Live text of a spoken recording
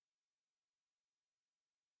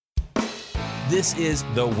This is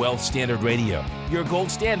the Wealth Standard Radio, your gold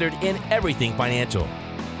standard in everything financial.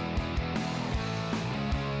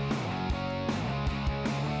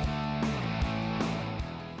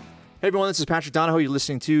 Hey everyone, this is Patrick Donohoe. You're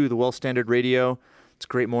listening to the Wealth Standard Radio. It's a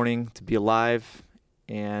great morning to be alive,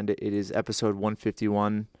 and it is episode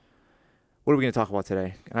 151. What are we going to talk about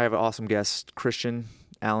today? I have an awesome guest, Christian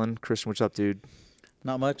Allen. Christian, what's up, dude?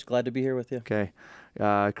 Not much. Glad to be here with you. Okay.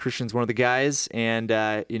 Christian's one of the guys, and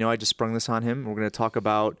I just sprung this on him. We're going to talk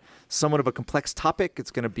about somewhat of a complex topic.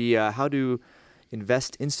 It's going to be how to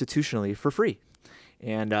invest institutionally for free,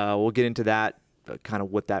 and we'll get into that, kind of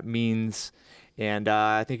what that means, and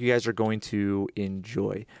I think you guys are going to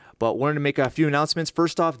enjoy. But wanted to make a few announcements.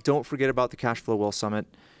 First off, don't forget about the Cash Flow Wealth Summit.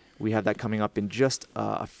 We have that coming up in just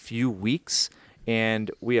a few weeks, and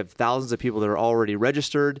we have thousands of people that are already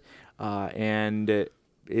registered, and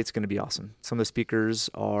it's going to be awesome. Some of the speakers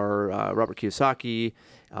are Robert Kiyosaki.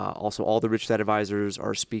 Also, all the Rich Dad advisors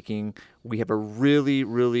are speaking. We have a really,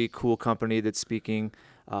 really cool company that's speaking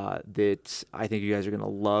that I think you guys are going to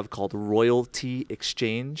love, called Royalty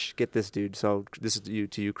Exchange. Get this, dude. So this is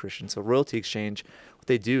to you, Christian. So Royalty Exchange, what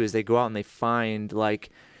they do is they go out and they find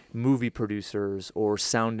like movie producers or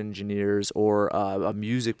sound engineers or a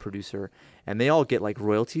music producer, and they all get like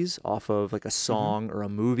royalties off of like a song or a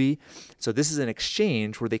movie. So this is an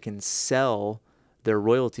exchange where they can sell their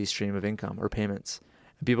royalty stream of income or payments,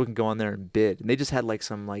 and people can go on there and bid. And they just had like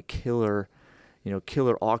some like killer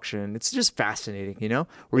auction. It's just fascinating,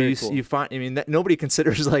 where you find, that nobody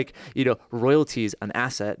considers like, royalties an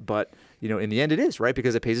asset, but in the end it is, right?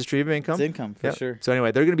 Because it pays a stream of income. It's income for sure. So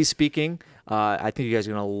anyway, they're going to be speaking. I think you guys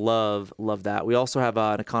are going to love that. We also have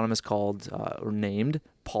an economist named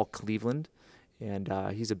Paul Cleveland, and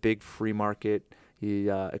he's a big free market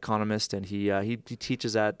economist, and he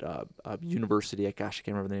teaches at a university. I can't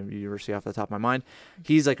remember the name of the university off the top of my mind.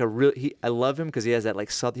 He's like I love him because he has that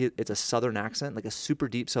like it's a southern accent, like a super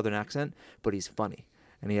deep southern accent, but he's funny.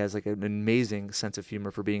 And he has like an amazing sense of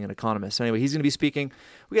humor for being an economist. So anyway, he's going to be speaking.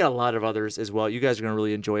 We got a lot of others as well. You guys are going to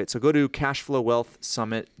really enjoy it. So go to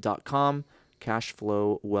cashflowwealthsummit.com,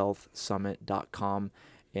 cashflowwealthsummit.com,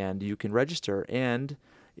 and you can register. And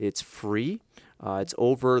it's free. It's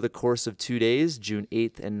over the course of 2 days, June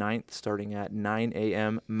 8th and 9th, starting at 9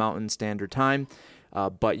 a.m. Mountain Standard Time.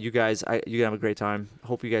 But you guys, you're going to have a great time.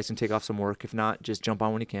 Hope you guys can take off some work. If not, just jump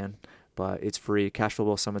on when you can. But it's free,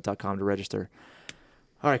 cashflowwealthsummit.com to register.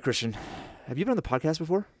 All right, Christian, have you been on the podcast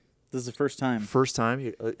before? This is the first time. First time?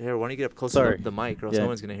 Here, why don't you get up closer to the mic, or else no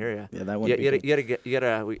one's gonna hear you. Yeah, that wouldn't be good. We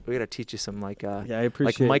gotta teach you some I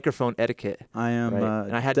appreciate microphone etiquette. I am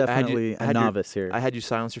right? definitely a novice here. I had you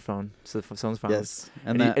silence your phone, so the phone's fine. Yes,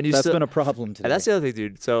 and that's been a problem today. And that's the other thing,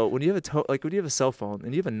 dude. So when you have when you have a cell phone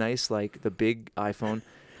and you have a nice the big iPhone,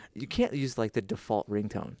 you can't use like the default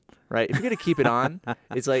ringtone. Right, if you're gonna keep it on,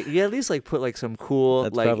 it's like you at least put some cool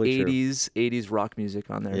That's 80s rock music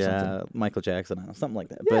on there. Yeah, or something. Michael Jackson, or something like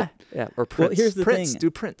that. Yeah, or Prince. Well, here's the thing. Do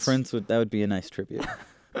Prince. That would be a nice tribute.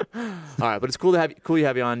 All right, but it's cool to have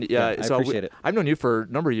you on. Yeah, I appreciate it. I've known you for a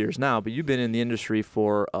number of years now, but you've been in the industry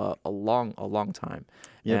for a long time.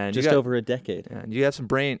 Yeah, just over a decade. And you have some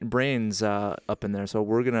brains up in there. So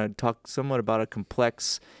we're gonna talk somewhat about a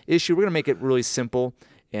complex issue. We're gonna make it really simple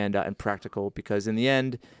and practical, because in the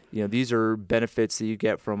end, these are benefits that you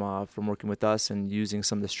get from working with us and using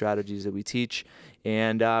some of the strategies that we teach.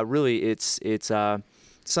 And really, it's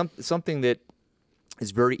something that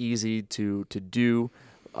is very easy to do,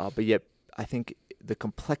 but yet I think the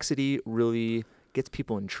complexity really gets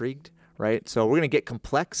people intrigued, right? So we're gonna get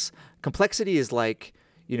complex. Complexity is like,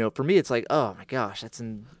 for me, it's like, oh my gosh,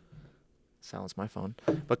 silence my phone.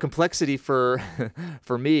 But complexity for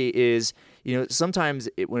me is, sometimes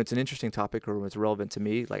when it's an interesting topic or when it's relevant to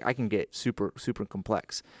me, like I can get super, super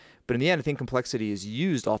complex. But in the end, I think complexity is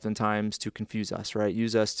used oftentimes to confuse us, right?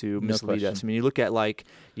 Use us to mislead us. I mean, you look at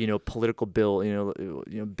political bills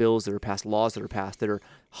that are passed, laws that are passed that are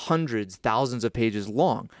hundreds, thousands of pages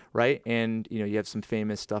long, right? And you have some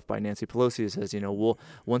famous stuff by Nancy Pelosi that says,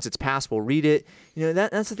 once it's passed, we'll read it.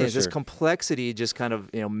 That's the thing. This complexity just kind of,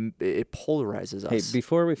 it polarizes us. Hey,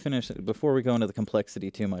 before we go into the complexity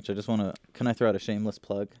too much, I just want to, can I throw out a shameless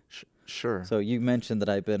plug? Sure. So you mentioned that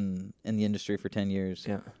I've been in the industry for 10 years.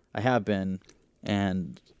 Yeah. I have been,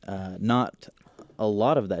 and not a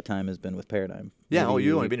lot of that time has been with Paradigm. Yeah,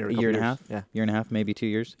 you've only been here a year and years. a half. Yeah. Year and a half, maybe 2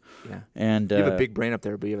 years. Yeah. And you have a big brain up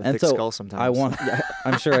there, but you have a thick skull sometimes.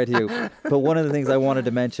 I'm sure I do. But one of the things I wanted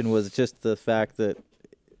to mention was just the fact that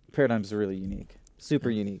Paradigm's really unique, super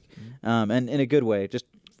unique, and in a good way. Just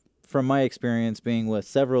from my experience being with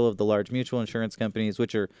several of the large mutual insurance companies,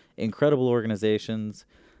 which are incredible organizations,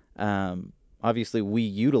 obviously we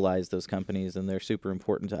utilize those companies and they're super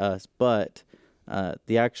important to us, but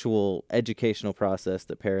the actual educational process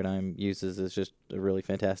that Paradigm uses is just a really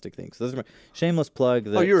fantastic thing. So this is my shameless plug.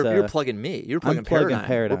 That, you're plugging me. You're plugging Paradigm.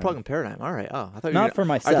 Paradigm. We're plugging Paradigm. All right. Oh, I thought not for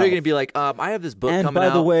myself. I thought you were gonna be like, I have this book and coming out.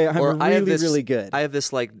 And by the way, I'm or really, I have this, really good. I have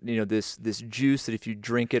this like this juice that if you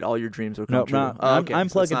drink it, all your dreams will come true. No, okay. I'm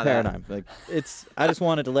so plugging Paradigm. Like I just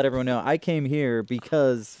wanted to let everyone know I came here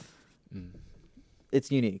because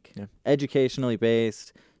it's unique, educationally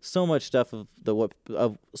based. So much stuff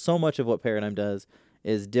so much of what Paradigm does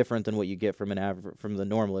is different than what you get from from the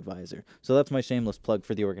normal advisor. So that's my shameless plug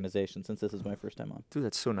for the organization, since this is my first time on. Dude,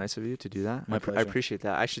 that's so nice of you to do that. My pleasure. I appreciate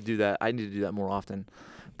that. I should do that. I need to do that more often.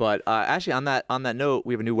 But actually, on that note,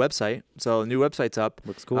 we have a new website. So the new website's up.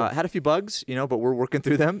 Looks cool. Had a few bugs, but we're working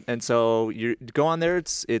through them. And so you go on there.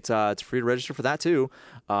 It's free to register for that too.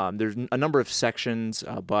 There's a number of sections,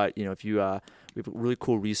 but if you we have a really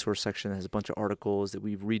cool resource section that has a bunch of articles that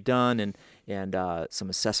we've redone and some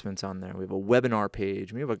assessments on there. We have a webinar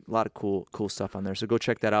page. We have a lot of cool stuff on there. So go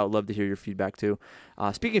check that out. Love to hear your feedback too.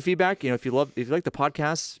 Speaking of feedback, if you like the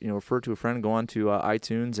podcast, refer to a friend. Go on to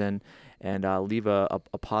iTunes and leave a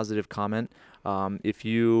positive comment. If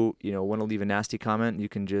you want to leave a nasty comment, you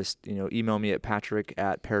can just email me at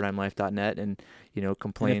patrick@paradigmlife.net and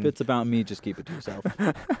complain. And if it's about me, just keep it to yourself.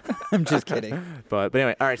 I'm just kidding. But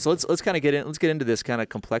anyway, all right. So let's kind of get in. Let's get into this kind of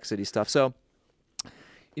complexity stuff. So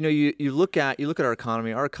you look at our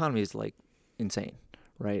economy. Our economy is like insane,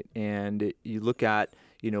 right? And you look at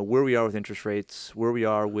where we are with interest rates, where we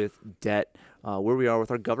are with debt, where we are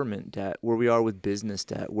with our government debt, where we are with business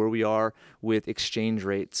debt, where we are with exchange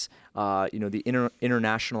rates, the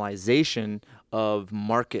internationalization of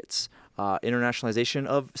markets, internationalization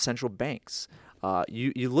of central banks.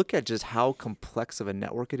 You look at just how complex of a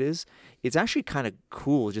network it is. It's actually kind of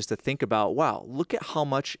cool just to think about, wow, look at how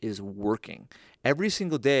much is working. Every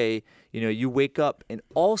single day, you wake up and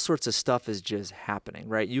all sorts of stuff is just happening,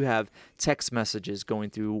 right? You have text messages going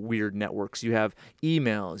through weird networks. You have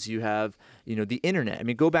emails. You have, the internet. I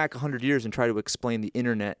mean, go back 100 years and try to explain the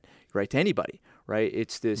internet, right, to anybody, right?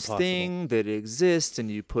 It's this thing that exists,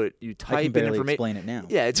 and you type in information. I can barely explain it now.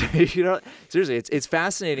 Yeah, it's seriously, it's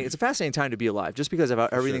fascinating. It's a fascinating time to be alive, just because of how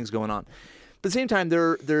everything's going on. But at the same time,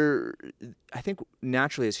 I think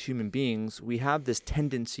naturally as human beings, we have this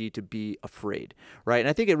tendency to be afraid, right? And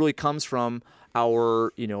I think it really comes from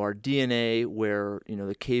our DNA, where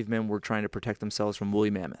the cavemen were trying to protect themselves from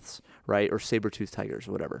woolly mammoths, right, or saber-toothed tigers,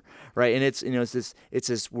 or whatever, right? And it's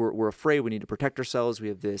this we're afraid. We need to protect ourselves. We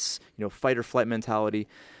have this fight or flight mentality.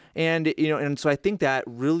 And and so I think that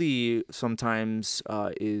really sometimes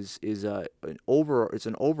is an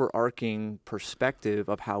overarching perspective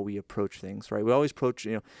of how we approach things, right? We always approach,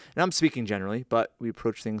 and I'm speaking generally, but we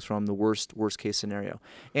approach things from the worst case scenario.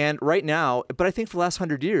 And right now, but I think for the last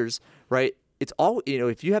 100 years, right, it's all,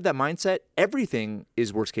 if you have that mindset, everything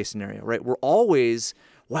is worst case scenario, right? We're always,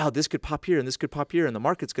 wow, this could pop here and this could pop here and the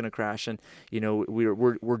market's going to crash, and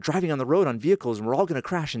we're driving on the road on vehicles and we're all going to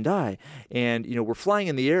crash and die, and we're flying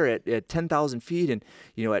in the air at 10,000 feet and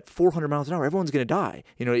at 400 miles an hour, everyone's going to die.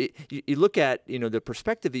 You look at the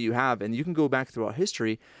perspective that you have, and you can go back throughout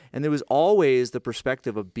history, and there was always the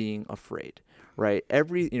perspective of being afraid, right?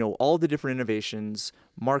 All the different innovations,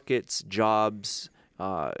 markets, jobs,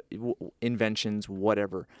 inventions,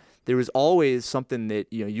 whatever. There was always something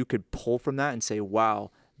that you could pull from that and say, wow,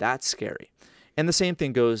 that's scary. And the same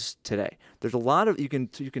thing goes today. There's a lot of you can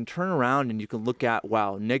turn around and you can look at,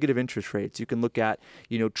 wow, negative interest rates. You can look at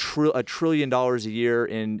 $1 trillion a year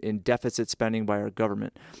in deficit spending by our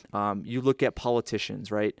government. You look at politicians,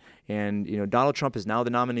 right? And Donald Trump is now the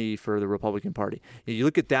nominee for the Republican Party. You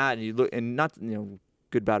look at that and you look, and not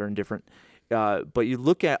good, bad, or indifferent. But you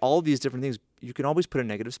look at all these different things, you can always put a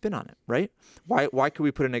negative spin on it, right? Why could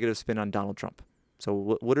we put a negative spin on Donald Trump?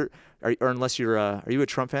 So or unless are you a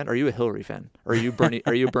Trump fan? Are you a Hillary fan? Are you a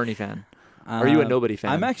Bernie fan? Are you a nobody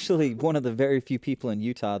fan? I'm actually one of the very few people in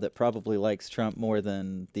Utah that probably likes Trump more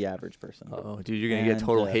than the average person. Oh, dude, you're gonna get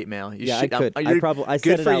total hate mail. I could. I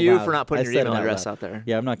good said for it you out for not putting loud. your email address out there.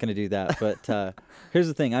 Yeah, I'm not gonna do that. But here's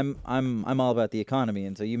the thing: I'm all about the economy,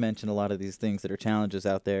 and so you mentioned a lot of these things that are challenges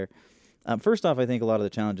out there. First off, I think a lot of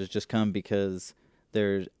the challenges just come because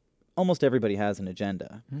almost everybody has an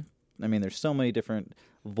agenda. Mm-hmm. I mean, there's so many different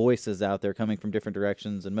voices out there coming from different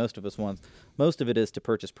directions, and most of it is to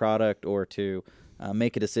purchase product or to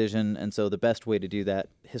make a decision. And so the best way to do that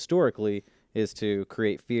historically is to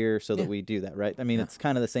create fear so that we do that, right? I mean, it's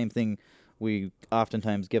kind of the same thing. We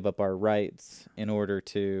oftentimes give up our rights in order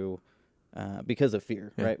to, because of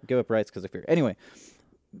fear, right? Give up rights because of fear. Anyway,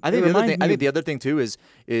 I think the other thing too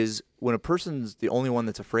is when a person's the only one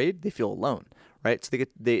that's afraid, they feel alone, right? So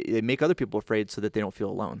they make other people afraid so that they don't feel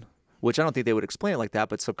alone. Which I don't think they would explain it like that,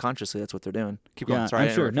 but subconsciously that's what they're doing. Keep going. Sorry,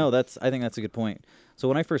 I'm sure. No, I think that's a good point. So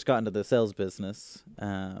when I first got into the sales business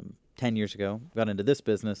 10 years ago, got into this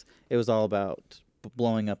business, it was all about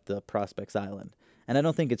blowing up the prospect's island. And I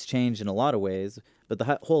don't think it's changed in a lot of ways, but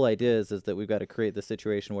the whole idea is that we've got to create this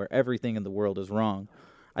situation where everything in the world is wrong.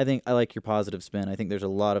 I think I like your positive spin. I think there's a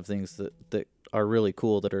lot of things that are really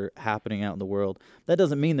cool that are happening out in the world. That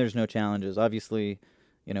doesn't mean there's no challenges. Obviously,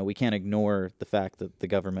 we can't ignore the fact that the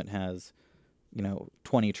government has,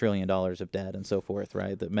 $20 trillion of debt and so forth,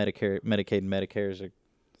 right? That Medicaid and Medicare's are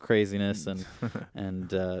craziness and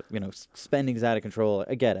spending's out of control.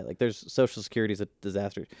 I get it. Like there's Social Security's a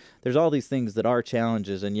disaster. There's all these things that are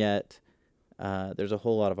challenges, and yet there's a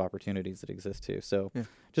whole lot of opportunities that exist too. So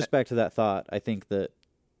just back to that thought, I think that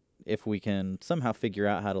if we can somehow figure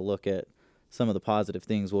out how to look at some of the positive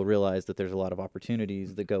things, we'll realize that there's a lot of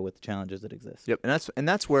opportunities that go with the challenges that exist. Yep, and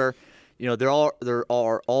that's where, there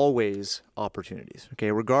are always opportunities.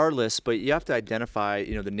 Okay, regardless, but you have to identify,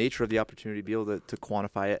 the nature of the opportunity, be able to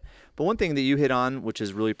quantify it. But one thing that you hit on, which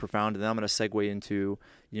is really profound, and then I'm going to segue into,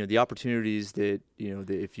 the opportunities that, that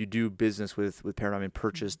if you do business with Paradigm and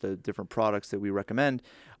purchase the different products that we recommend,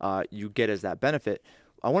 you get as that benefit.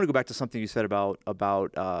 I want to go back to something you said about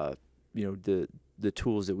the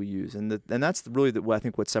tools that we use, and that's really what I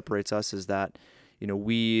think what separates us is that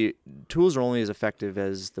tools are only as effective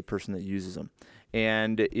as the person that uses them.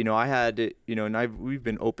 And I had we've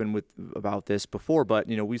been open about this before, but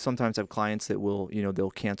we sometimes have clients that will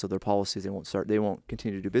they'll cancel their policies, they won't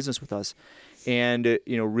continue to do business with us, and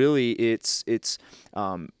really it's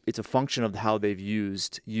a function of how they've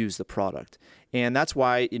used the product. And that's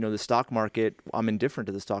why, the stock market, I'm indifferent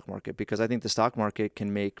to the stock market because I think the stock market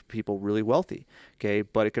can make people really wealthy, okay?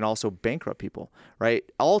 But it can also bankrupt people, right?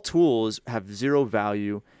 All tools have zero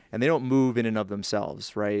value and they don't move in and of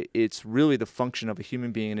themselves, right? It's really the function of a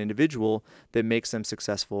human being, an individual, that makes them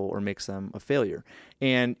successful or makes them a failure.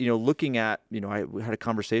 And, looking at, I had a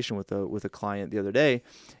conversation with a client the other day,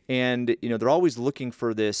 and, they're always looking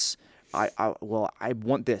for this, I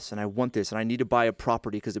want this and I want this and I need to buy a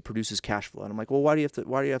property because it produces cash flow. And I'm like, well, why do you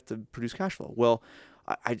have to produce cash flow? Well,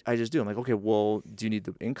 I just do. I'm like, okay, well, do you need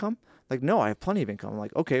the income? Like, no, I have plenty of income. I'm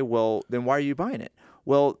like, okay, well, then why are you buying it?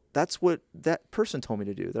 Well, that's what that person told me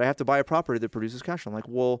to do, that I have to buy a property that produces cash flow. I'm like,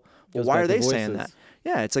 well why are they saying that?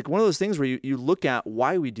 Yeah, it's like one of those things where you look at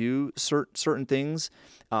why we do certain things,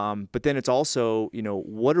 but then it's also,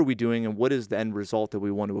 what are we doing and what is the end result that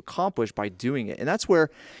we want to accomplish by doing it? And that's where,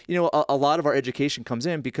 a lot of our education comes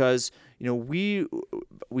in because, we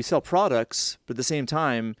sell products, but at the same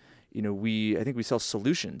time, I think we sell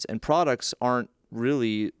solutions, and products aren't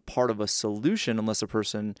really part of a solution unless a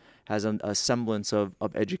person has a semblance of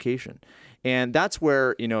education. And that's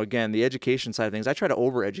where, again, the education side of things, I try to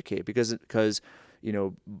over-educate because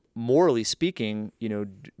morally speaking,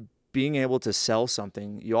 being able to sell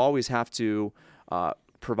something, you always have to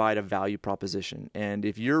provide a value proposition. And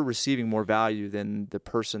if you're receiving more value than the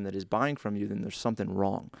person that is buying from you, then there's something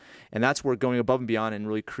wrong. And that's where going above and beyond and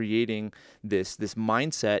really creating this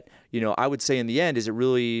mindset, I would say in the end, is it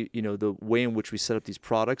really, the way in which we set up these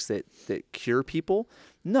products that cure people?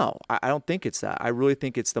 No, I don't think it's that. I really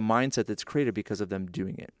think it's the mindset that's created because of them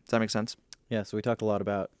doing it. Does that make sense? Yeah, so we talk a lot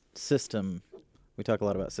about system.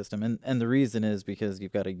 And the reason is because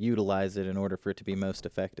you've got to utilize it in order for it to be most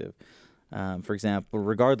effective. For example,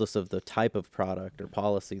 regardless of the type of product or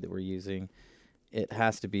policy that we're using, it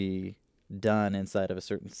has to be done inside of a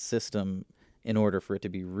certain system in order for it to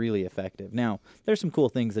be really effective. Now, there's some cool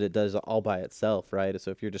things that it does all by itself, right?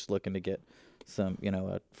 So if you're just looking to get some,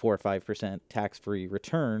 a 4 or 5% tax-free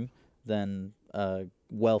return, then a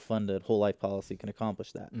well-funded whole life policy can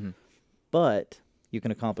accomplish that. Mm-hmm. But you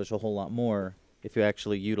can accomplish a whole lot more if you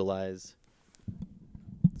actually utilize.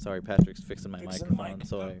 Sorry, Patrick's fixing my microphone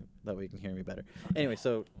so that way you can hear me better. Anyway,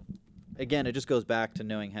 so again, it just goes back to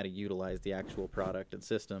knowing how to utilize the actual product and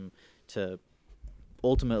system to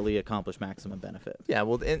ultimately accomplish maximum benefit. Yeah,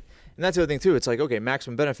 well, and that's the other thing too. It's like, okay,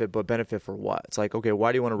 maximum benefit, but benefit for what? It's like, okay,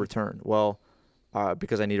 why do you want to return? Well,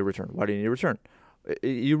 because I need a return. Why do you need a return?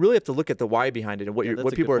 You really have to look at the why behind it and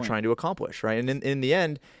what people are trying to accomplish, right? And in the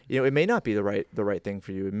end, it may not be the right thing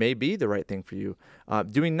for you. It may be the right thing for you.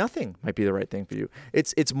 Doing nothing might be the right thing for you.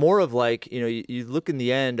 It's more of like, you look in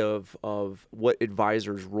the end of what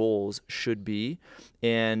advisors' roles should be,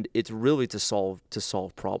 and it's really to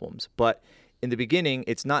solve problems. But in the beginning,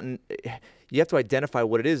 it's not. You have to identify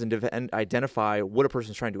what it is and identify what a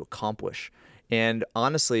person's trying to accomplish. And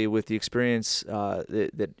honestly, with the experience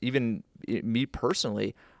that even me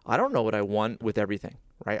personally, I don't know what I want with everything.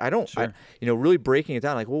 Right. I don't, Sure. really breaking it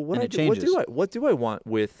down, like, well, what And it do changes. what do I want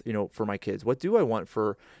with, for my kids? What do I want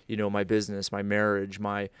for, my business, my marriage,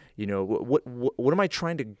 my, what am I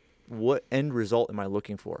trying to, what end result am I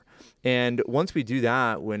looking for? And once we do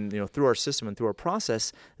that, when, through our system and through our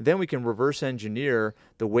process, then we can reverse engineer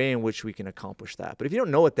the way in which we can accomplish that. But if you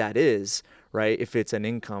don't know what that is, right, if it's an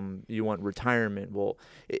income, you want retirement, well,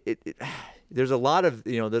 there's a lot of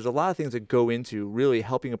things that go into really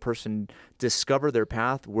helping a person discover their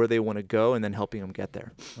path, where they want to go, and then helping them get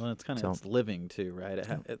there. Well, it's kind of it's living too, right?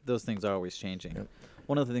 Those things are always changing. Yeah.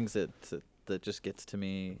 One of the things that just gets to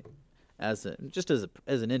me as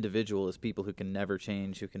an individual is people who can never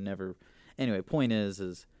change, who can never. Anyway, point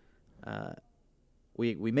is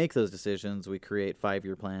we make those decisions. We create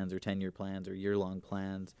 5-year plans or 10-year plans or year-long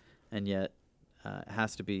plans, and yet it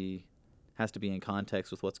has to be in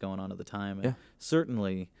context with what's going on at the time. And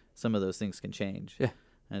certainly some of those things can change. Yeah.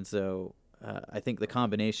 And so I think the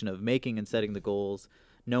combination of making and setting the goals,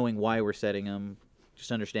 knowing why we're setting them,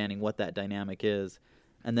 just understanding what that dynamic is,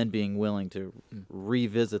 and then being willing to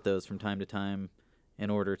revisit those from time to time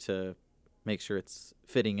in order to make sure it's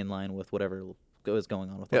fitting in line with whatever is going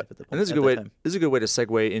on with life at the point. And this is a good way to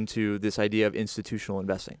segue into this idea of institutional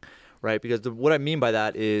investing, right? Because what I mean by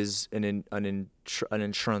that is an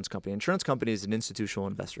insurance company. Insurance company is an institutional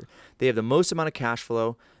investor. They have the most amount of cash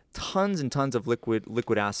flow, tons and tons of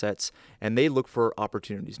liquid assets, and they look for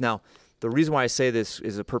opportunities. Now, the reason why I say this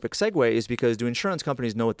is a perfect segue is because do insurance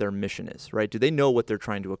companies know what their mission is, right? Do they know what they're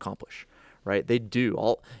trying to accomplish? Right, they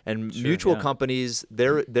do. Mutual companies,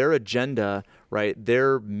 their agenda, right,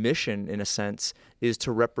 their mission in a sense is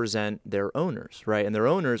to represent their owners, right, and their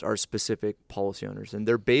owners are specific policy owners, and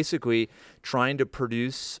they're basically trying to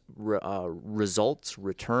produce results,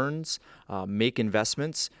 returns, make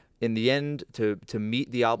investments. In the end, to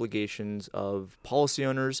meet the obligations of policy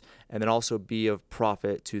owners, and then also be of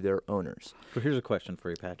profit to their owners. Well, here's a question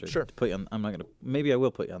for you, Patrick. Sure. To put you on, maybe I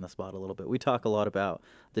will put you on the spot a little bit. We talk a lot about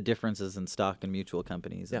the differences in stock and mutual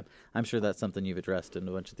companies. And I'm sure that's something you've addressed in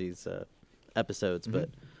a bunch of these episodes. Mm-hmm. But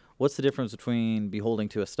what's the difference between beholding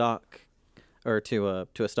to a stock or to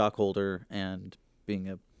a stockholder and being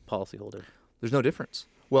a policyholder? There's no difference.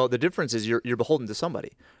 Well, the difference is you're beholden to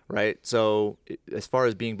somebody, right? So as far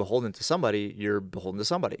as being beholden to somebody, you're beholden to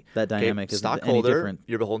somebody. That dynamic is stockholder, any different.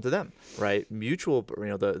 You're beholden to them, right? Mutual,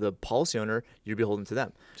 the policy owner, you're beholden to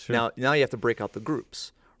them. Sure. Now you have to break out the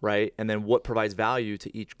groups, right? And then what provides value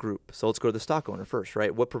to each group? So let's go to the stock owner first,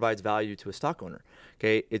 right? What provides value to a stock owner?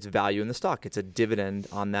 Okay, it's value in the stock. It's a dividend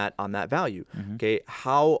on that value. Mm-hmm. Okay,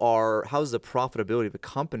 how's the profitability of a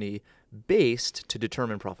company based to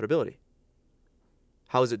determine profitability?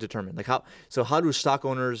 How is it determined? How do stock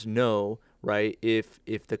owners know, right,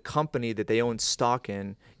 if the company that they own stock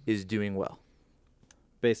in is doing well?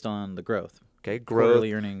 Based on the growth. Okay, growth.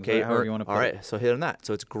 Quarterly earnings, however you want to put it. All right, so hit on that.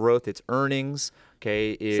 So it's growth, it's earnings,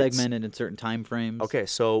 okay? It's segmented in certain time frames. Okay,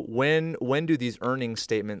 so when do these earnings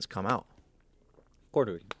statements come out?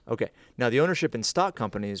 Quarterly. Okay, now the ownership in stock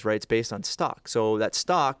companies, right, it's based on stock. So that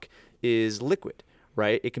stock is liquid,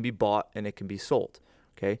 right? It can be bought and it can be sold.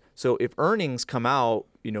 Okay, so if earnings come out,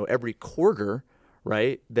 every quarter,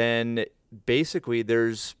 right, then basically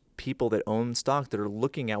there's people that own stock that are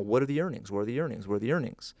looking at what are the earnings.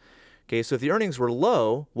 Okay, so if the earnings were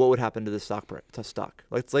low, what would happen to the stock?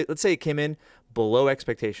 Let's say it came in below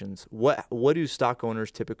expectations. What do stock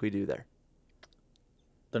owners typically do there?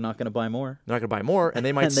 They're not going to buy more. They're not going to buy more, and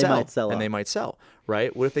they might They might sell,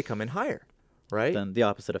 right? What if they come in higher? Right? Then the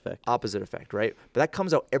opposite effect. Right? But that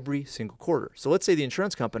comes out every single quarter. So let's say the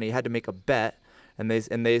insurance company had to make a bet, and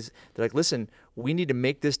they're like, listen, we need to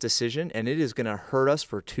make this decision, and it is going to hurt us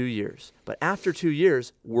for 2 years. But after 2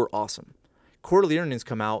 years, we're awesome. Quarterly earnings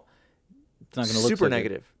come out, it's not going to look super so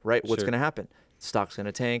negative, right? What's Sure. going to happen? Stock's going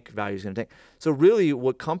to tank, value's going to tank. So really,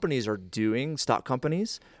 what companies are doing, stock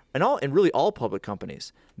companies, and really all public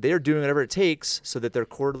companies, they are doing whatever it takes so that their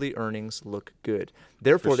quarterly earnings look good.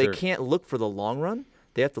 Therefore, they can't look for the long run.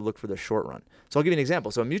 They have to look for the short run. So I'll give you an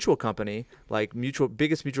example. So a mutual company, like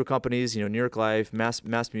biggest mutual companies, New York Life, Mass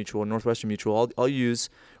Mutual, Northwestern Mutual. I'll use,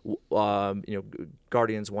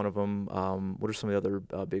 Guardian's one of them. What are some of the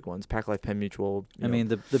other big ones? Pac Life, Penn Mutual. I mean,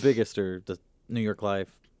 the biggest are the New York Life,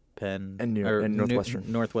 Penn, and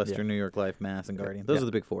Northwestern. Northwestern, New York Life, Mass, and Guardian. Those are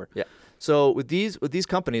the big four. Yeah. So with these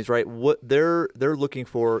companies, right, what they're looking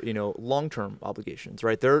for, long-term obligations,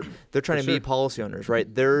 right? They're trying to meet policy owners, right?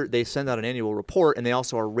 They send out an annual report, and they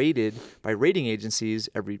also are rated by rating agencies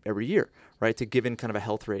every year, right, to give in kind of a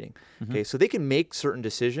health rating. Mm-hmm. Okay, so they can make certain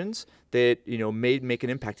decisions that may make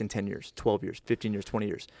an impact in 10 years, 12 years, 15 years, 20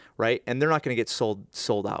 years, right? And they're not going to get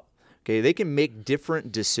sold out. Okay, they can make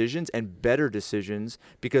different decisions and better decisions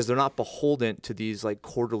because they're not beholden to these like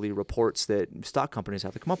quarterly reports that stock companies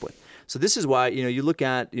have to come up with. So this is why, you look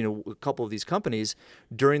at, a couple of these companies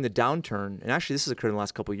during the downturn, and actually this has occurred in the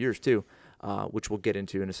last couple of years too, which we'll get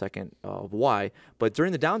into in a second of why. But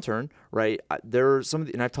during the downturn, right, there are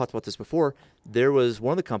and I've talked about this before, there was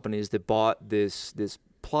one of the companies that bought this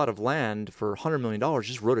plot of land for $100 million,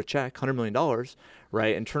 just wrote a check, $100 million,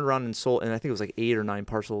 right, and turned around and sold, and I think it was like 8 or 9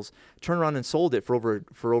 parcels, turned around and sold it for over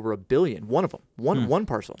 $1 billion, one of them, one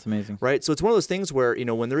parcel. It's amazing. Right? So it's one of those things where,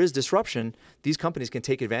 when there is disruption, these companies can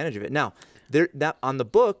take advantage of it. Now, that on the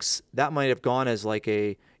books, that might have gone as like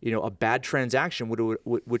a bad transaction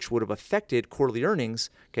which would have affected quarterly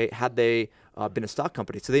earnings, okay, had they been a stock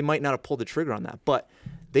company. So they might not have pulled the trigger on that. But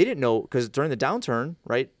they didn't know, because during the downturn,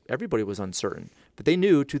 right, everybody was uncertain. But they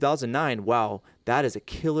knew 2009, wow, that is a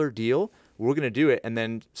killer deal. We're going to do it. And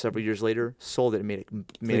then several years later, sold it and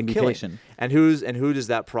made a killing. And who does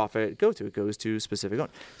that profit go to? It goes to specific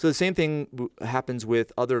owners. So the same thing happens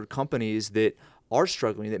with other companies that are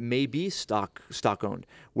struggling, that may be stock owned,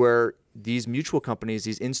 where these mutual companies,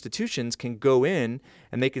 these institutions can go in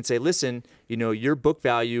and they can say, listen, your book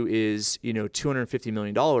value is, $250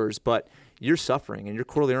 million, but you're suffering and your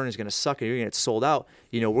quarterly earnings is going to suck and you're going to get sold out.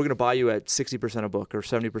 We're going to buy you at 60% a book or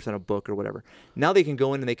 70% a book or whatever. Now they can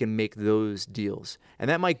go in and they can make those deals. And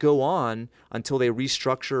that might go on until they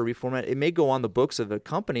restructure or reformat. It may go on the books of the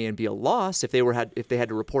company and be a loss if they had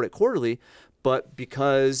to report it quarterly. But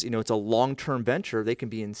because, it's a long-term venture, they can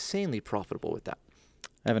be insanely profitable with that.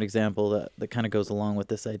 I have an example that kind of goes along with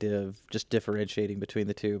this idea of just differentiating between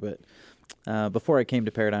the two. But before I came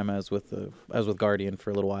to Paradigm, I was with Guardian for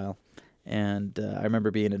a little while. And I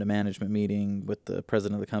remember being at a management meeting with the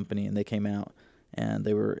president of the company, and they came out, and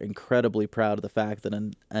they were incredibly proud of the fact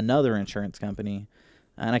that another insurance company,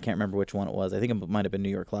 and I can't remember which one it was, I think it might have been New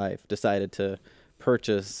York Life, decided to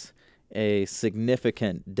purchase a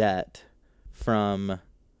significant debt from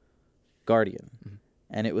Guardian. Mm-hmm.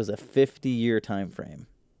 And it was a 50-year time frame.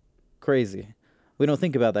 Crazy. We don't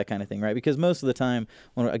think about that kind of thing, right? Because most of the time,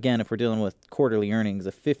 if we're dealing with quarterly earnings,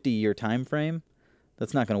 a 50-year time frame,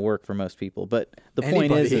 that's not going to work for most people. But the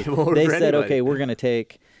point is they said, okay, we're going to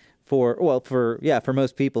take for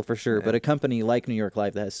most people for sure. Yeah. But a company like New York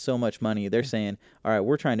Life that has so much money, they're saying, all right,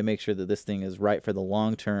 we're trying to make sure that this thing is right for the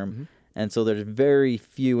long term. Mm-hmm. And so there's very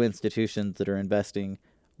few institutions that are investing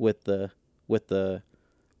with the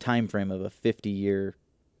time frame of a 50-year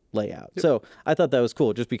layout. Yep. So I thought that was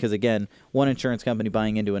cool, just because, again, one insurance company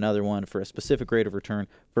buying into another one for a specific rate of return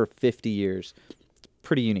for 50 years. It's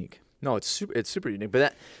pretty unique. No, it's super unique.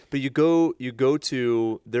 But you go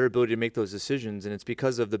to their ability to make those decisions, and it's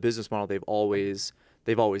because of the business model they've always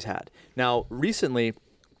had. Now, recently,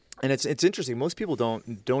 and it's interesting. Most people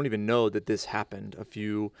don't even know that this happened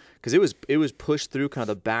because it was pushed through kind of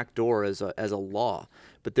the back door as a law.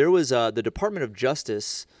 But there was the Department of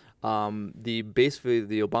Justice, basically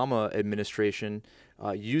the Obama administration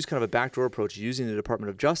used kind of a backdoor approach using the Department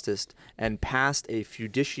of Justice and passed a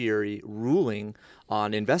fiduciary ruling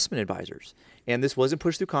on investment advisors. And this wasn't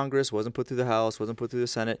pushed through Congress, wasn't put through the House, wasn't put through the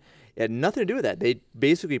Senate. It had nothing to do with that. They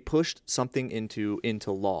basically pushed something into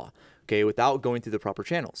law, okay, without going through the proper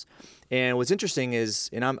channels. And what's interesting is,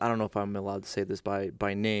 and I don't know if I'm allowed to say this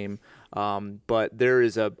by name, but there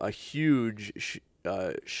is a huge.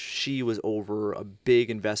 She was over a big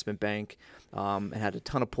investment bank and had a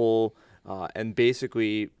ton of pull. And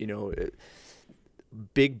basically,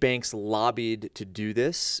 big banks lobbied to do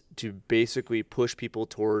this, to basically push people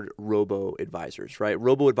toward robo-advisors, right?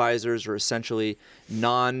 Robo-advisors are essentially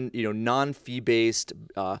non-fee-based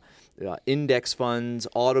index funds,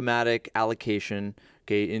 automatic allocation,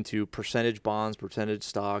 okay, into percentage bonds, percentage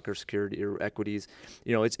stock or security or equities.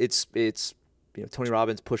 It's Tony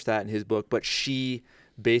Robbins pushed that in his book, but she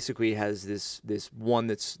basically has this one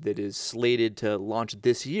that is slated to launch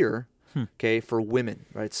this year. Okay, for women,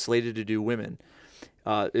 right? It's slated to do women,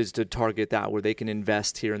 is to target that, where they can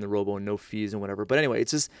invest here in the robo and no fees and whatever. But anyway,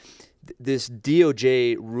 it's just this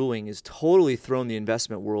DOJ ruling has totally thrown the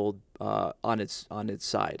investment world on its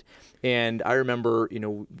side. And I remember,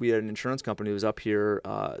 we had an insurance company that was up here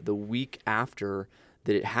the week after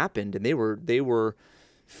that it happened, and they were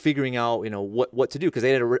figuring out, what to do, because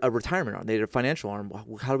they had a retirement arm, they had a financial arm.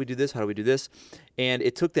 How do we do this? How do we do this? And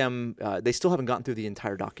it took them. They still haven't gotten through the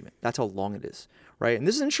entire document. That's how long it is, right? And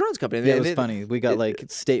this is an insurance company. Yeah, it was funny. We got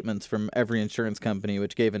statements from every insurance company,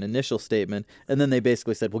 which gave an initial statement, and then they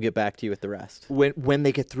basically said, "We'll get back to you with the rest." When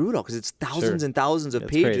they get through it all, because it's thousands and thousands of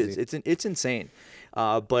pages. Crazy. It's insane.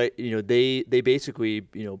 But they basically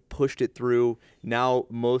pushed it through. Now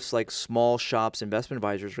most like small shops, investment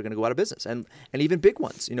advisors are going to go out of business, and even big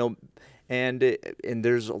ones. And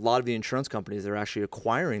there's a lot of the insurance companies that are actually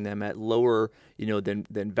acquiring them at lower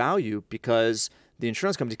than value, because the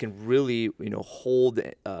insurance companies can really hold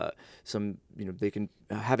some they can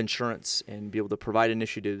have insurance and be able to provide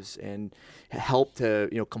initiatives and help to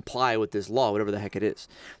comply with this law, whatever the heck it is.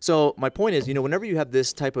 So my point is, whenever you have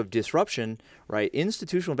this type of disruption, right,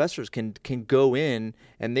 institutional investors can go in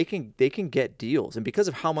and they can get deals, and because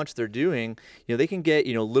of how much they're doing, they can get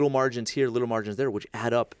little margins here, little margins there, which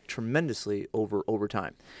add up tremendously over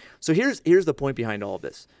time. So here's the point behind all of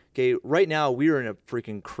this. Okay, right now we are in a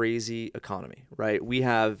freaking crazy economy, right? We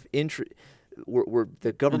have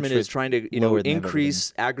the government is trying to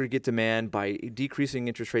increase aggregate demand by decreasing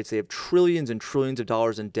interest rates. They have trillions and trillions of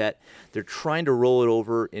dollars in debt. They're trying to roll it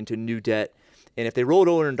over into new debt, and if they roll it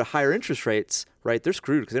over into higher interest rates, right, they're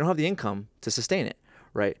screwed because they don't have the income to sustain it,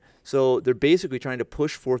 right? So they're basically trying to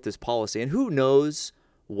push forth this policy, and who knows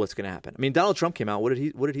what's going to happen? I mean, Donald Trump came out. What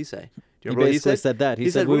did he say? Do you remember he basically said that.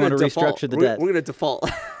 He said we want to restructure the debt. We're going to default.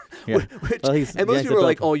 Yeah. And most people are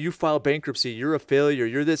like, "Oh, you filed bankruptcy. You're a failure.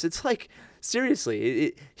 You're this." It's like,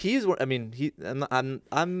 seriously, he's. I mean,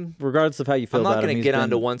 I'm. Regardless of how you feel about him, I'm not going to get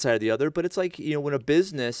onto one one side or the other. But it's like when a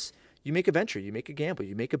business, you make a venture, you make a gamble,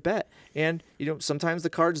 you make a bet, and sometimes the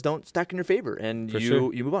cards don't stack in your favor, and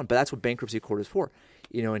you move on. But that's what bankruptcy court is for.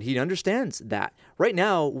 And he understands that. Right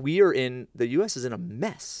now, the U.S. is in a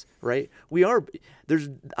mess, right? I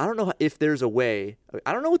don't know if there's a way.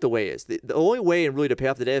 I don't know what the way is. The only way and really to pay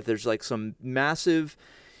off the debt, if there's like some massive,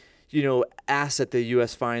 asset the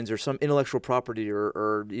U.S. finds, or some intellectual property,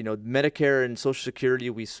 or Medicare and Social Security,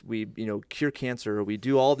 we cure cancer, or we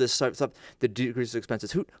do all this stuff that decreases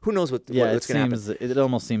expenses. Who knows what's going to happen? It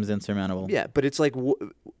almost seems insurmountable. Yeah, but it's like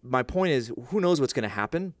my point is, who knows what's going to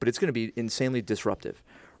happen? But it's going to be insanely disruptive,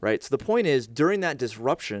 right? So the point is, during that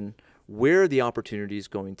disruption, where are the opportunities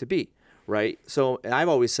going to be? Right. So I've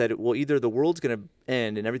always said, well, either the world's going to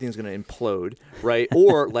end and everything's going to implode, right,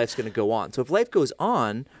 or life's going to go on. So if life goes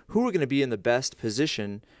on, who are going to be in the best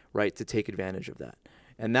position, right, to take advantage of that?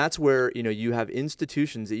 And that's where you have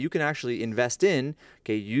institutions that you can actually invest in,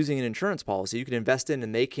 okay, using an insurance policy. You can invest in,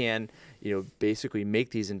 and they can basically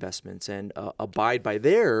make these investments and abide by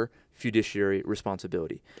their fiduciary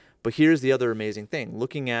responsibility. But here's the other amazing thing.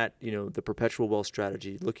 Looking at, the perpetual wealth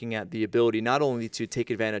strategy, looking at the ability not only to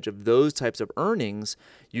take advantage of those types of earnings,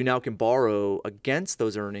 you now can borrow against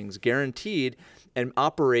those earnings, guaranteed, and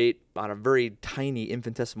operate on a very tiny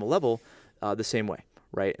infinitesimal level the same way,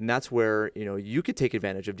 right? And that's where, you could take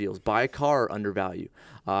advantage of deals. Buy a car under value.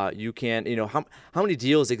 You can, how many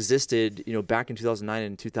deals existed, back in 2009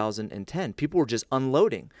 and 2010? People were just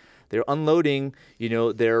unloading. They're unloading,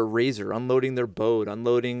 their razor, unloading their boat,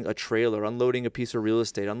 unloading a trailer, unloading a piece of real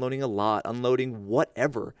estate, unloading a lot, unloading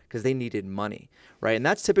whatever, because they needed money, right? And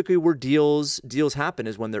that's typically where deals happen,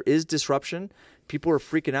 is when there is disruption. People are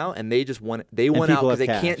freaking out, and they just want out because they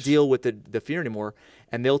can't deal with the fear anymore,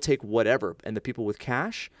 and they'll take whatever. And the people with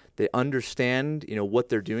cash, they understand, what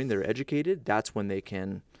they're doing. They're educated. That's when they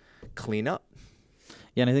can clean up.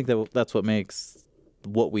 Yeah, and I think that's what makes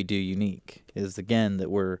what we do unique, is again that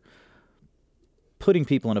we're putting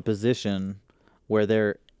people in a position where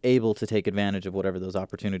they're able to take advantage of whatever those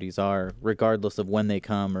opportunities are, regardless of when they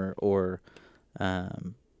come, or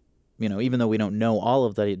even though we don't know all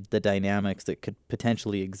of the dynamics that could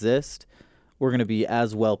potentially exist, we're going to be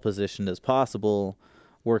as well positioned as possible,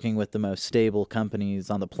 working with the most stable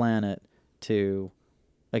companies on the planet to,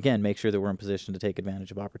 again, make sure that we're in position to take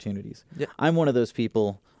advantage of opportunities. Yeah. I'm one of those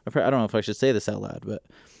people. I don't know if I should say this out loud, but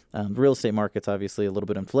the real estate market's obviously a little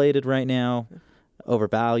bit inflated right now,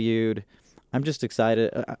 overvalued. I'm just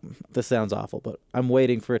excited. This sounds awful, but I'm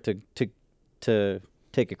waiting for it to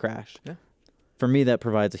take a crash. Yeah. For me, that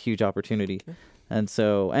provides a huge opportunity. Yeah. And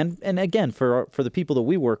so, and again, for the people that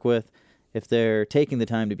we work with, if they're taking the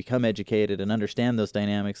time to become educated and understand those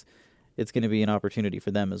dynamics, it's going to be an opportunity for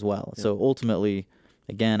them as well. Yeah. So ultimately,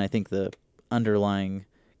 again, I think the underlying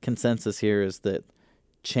consensus here is that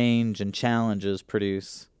change and challenges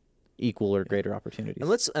produce equal or greater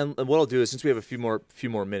opportunities. And what I'll do is, since we have a few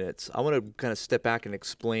more minutes, I want to kind of step back and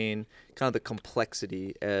explain kind of the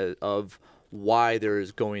complexity of why there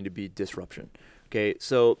is going to be disruption. Okay,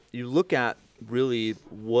 so you look at really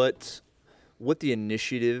what the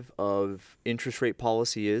initiative of interest rate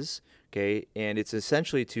policy is. Okay, and it's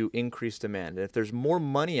essentially to increase demand. And if there's more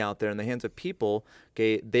money out there in the hands of people,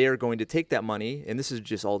 okay, they are going to take that money, and this is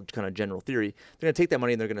just all kind of general theory, they're going to take that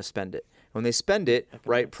money and they're going to spend it. When they spend it,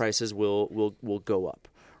 right, prices will go up,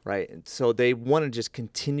 right? And so they want to just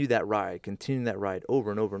continue that ride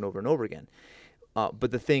over and over and over and over again.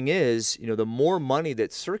 But the thing is, the more money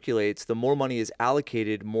that circulates, the more money is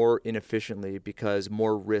allocated more inefficiently because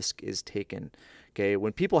more risk is taken. Okay,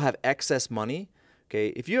 when people have excess money, okay,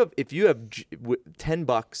 if you have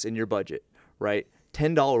 $10 in your budget, right,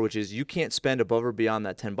 $10, which is you can't spend above or beyond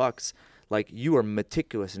that $10. Like, you are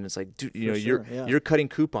meticulous, and it's like, dude, you're cutting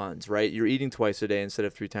coupons, right? You're eating twice a day instead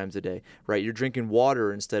of 3 times a day, right? You're drinking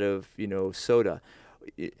water instead of soda.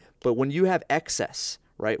 But when you have excess,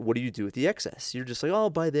 right, what do you do with the excess? You're just like, oh,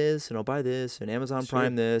 I'll buy this and I'll buy this and Amazon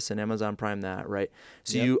Prime this and Amazon Prime that, right?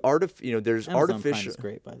 So there's Amazon artificial. Prime is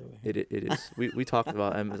great, by the way. It is. We talked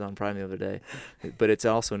about Amazon Prime the other day, but it's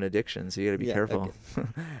also an addiction, so you got to be careful. Okay.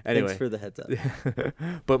 Anyway, Thanks for the heads up.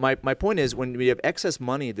 But my point is, when we have excess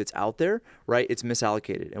money that's out there, right, it's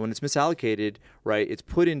misallocated, and when it's misallocated, right, it's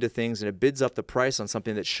put into things and it bids up the price on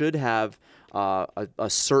something that should have a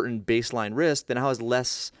certain baseline risk, then has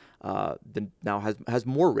less. Then now has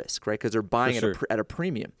more risk, right? Because they're buying at a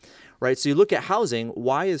premium, right? So you look at housing.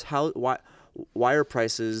 Why have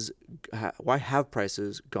prices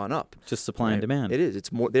gone up? Just supply and demand. It is.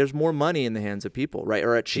 It's more. There's more money in the hands of people, right?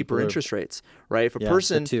 Or at cheaper interest rates, right? If a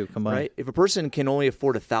person, right? If a person can only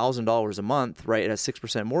afford $1,000 a month, right, at a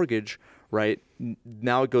 6% mortgage, right?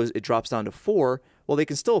 Now it drops down to 4%. Well, they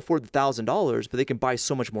can still afford the $1,000, but they can buy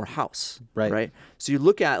so much more house, right? So you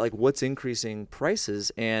look at like what's increasing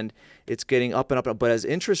prices, and it's getting up and up. But as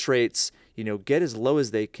interest rates, get as low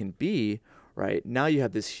as they can be, right? Now you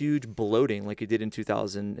have this huge bloating, like you did in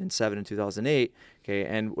 2007 and 2008. Okay,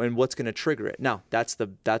 and what's going to trigger it? Now that's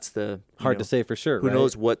the hard to say for sure. Who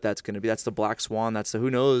knows what that's going to be? That's the black swan. That's the who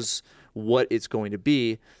knows what it's going to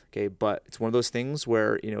be. Okay, but it's one of those things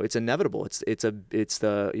where it's inevitable. It's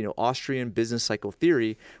the Austrian business cycle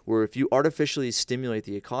theory, where if you artificially stimulate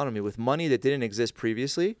the economy with money that didn't exist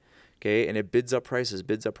previously, okay, and it bids up prices.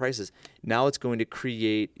 Now it's going to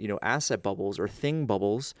create asset bubbles or thing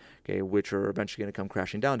bubbles, okay, which are eventually going to come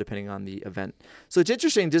crashing down depending on the event. So it's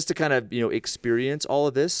interesting just to kind of experience all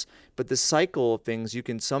of this. But the cycle of things, you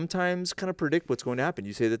can sometimes kind of predict what's going to happen.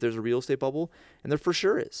 You say that there's a real estate bubble, and there for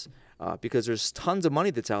sure is. Because there's tons of money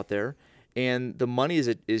that's out there, and the money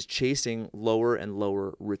is chasing lower and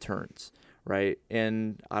lower returns, right?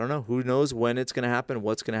 And I don't know, who knows when it's going to happen,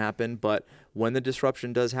 what's going to happen, but when the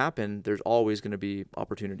disruption does happen, there's always going to be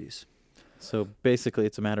opportunities. So basically,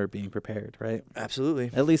 it's a matter of being prepared, right? Absolutely.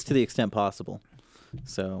 At least to the extent possible.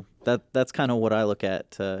 So that's kind of what I look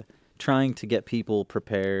at, trying to get people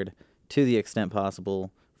prepared to the extent possible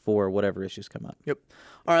for whatever issues come up. Yep.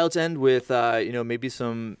 All right, let's end with maybe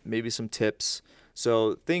some tips.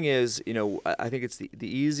 So thing is, I think it's the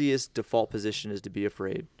easiest default position is to be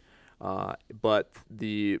afraid. But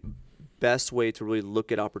the best way to really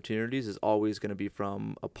look at opportunities is always going to be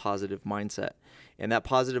from a positive mindset. And that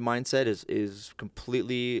positive mindset is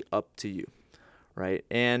completely up to you, right?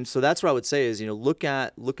 And so that's what I would say is, look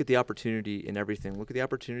at the opportunity in everything. Look at the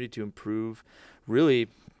opportunity to improve really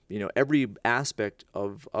every aspect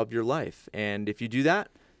of your life. And if you do that,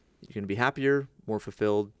 you're going to be happier, more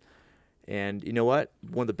fulfilled. And you know what?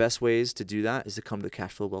 One of the best ways to do that is to come to the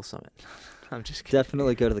Cash Flow Wealth Summit. I'm just kidding.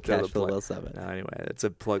 Definitely go to the Cash Flow Wealth Summit. No, anyway, it's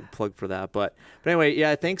a plug for that. But anyway,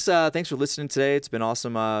 yeah, thanks for listening today. It's been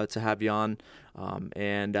awesome to have you on.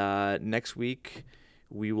 And next week,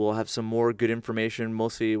 we will have some more good information.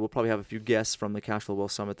 Mostly, we'll probably have a few guests from the Cash Flow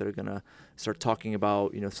Wealth Summit that are going to start talking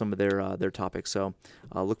about some of their topics. So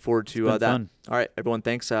look forward to that. Fun. All right, everyone,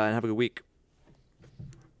 thanks, and have a good week.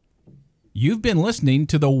 You've been listening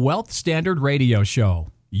to the Wealth Standard Radio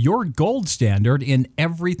Show, your gold standard in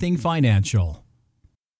everything financial.